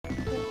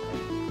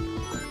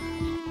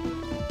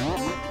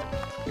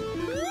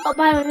Oh,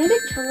 by the way, maybe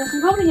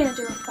I'm probably gonna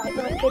do a fight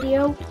night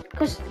video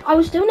because I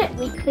was doing it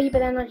weekly, but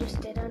then I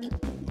just didn't.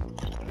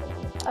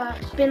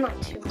 It's been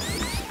like 2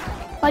 weeks.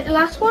 Like the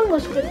last one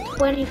was the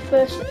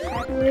 21st of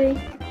February,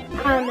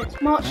 and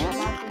it's March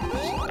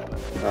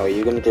 11th. Oh,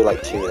 you're gonna do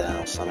like 2 then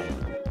or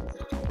something?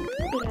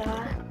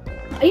 Yeah.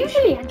 I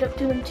usually end up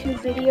doing 2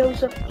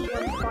 videos of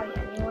one fight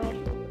anyway.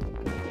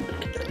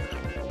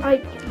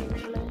 I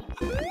usually.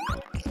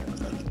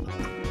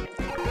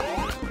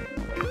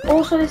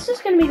 Also, this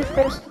is gonna be the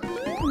first.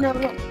 No,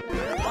 not.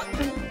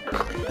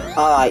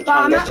 Alright,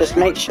 Kangas, just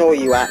make sure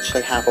you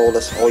actually have all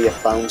your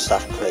phone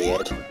stuff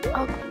cleared.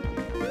 Okay.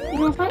 You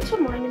know, thanks for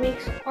reminding me,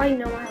 because I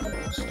know I have a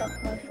lot of stuff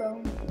on my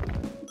phone.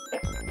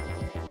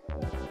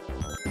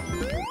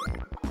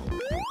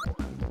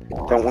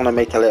 Don't want to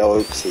make a little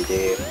oopsie, do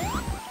you?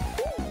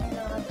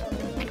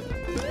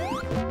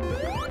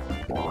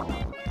 No, I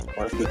don't.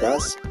 What if he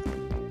does?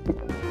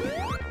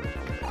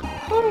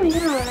 Oh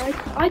yeah,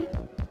 I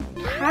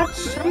had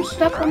some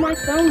stuff on my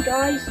phone,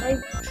 guys. I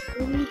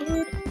truly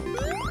did.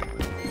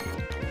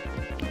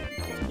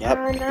 Yep.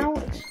 Now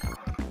it's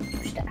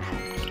used to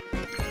ads.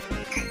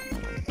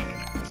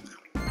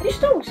 I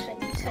just always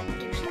think it's like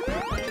used to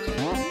ads.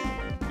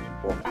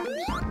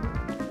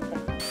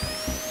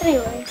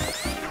 Anyway.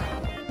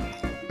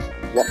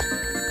 What?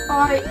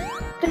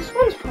 This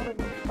one's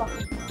probably fun.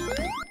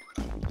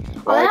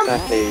 What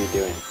exactly are you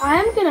doing? I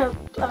am gonna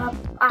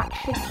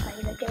actually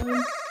play the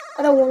game.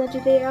 I don't want to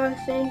do the AI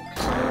thing.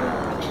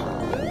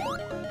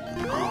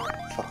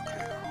 Fuck.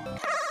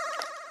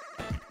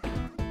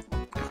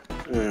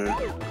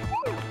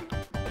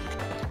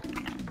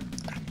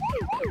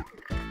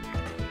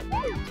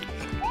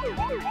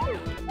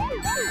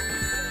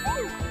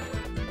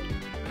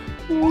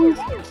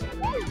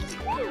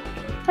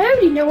 I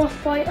already know what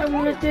fight I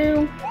want to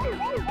do.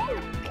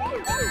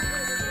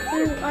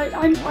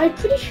 I'm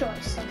pretty sure I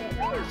said it in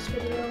the last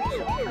video.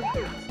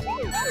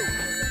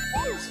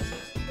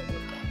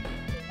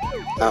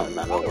 I don't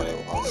remember what it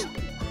was.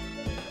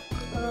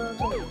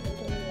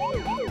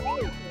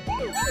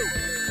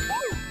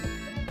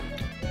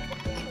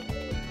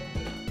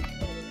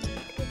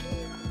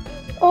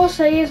 All I'll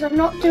say is I'm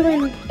not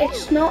doing.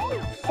 It's not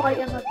fight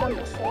as I've done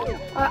before.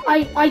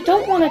 I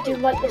don't want to do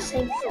like the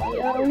same fight.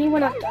 Only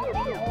when I've done it a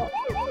lot.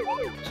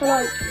 So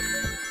like,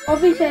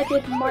 obviously I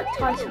did Mike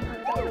Tyson,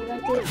 I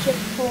did Jake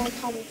Paul,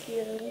 Tommy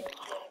Fury.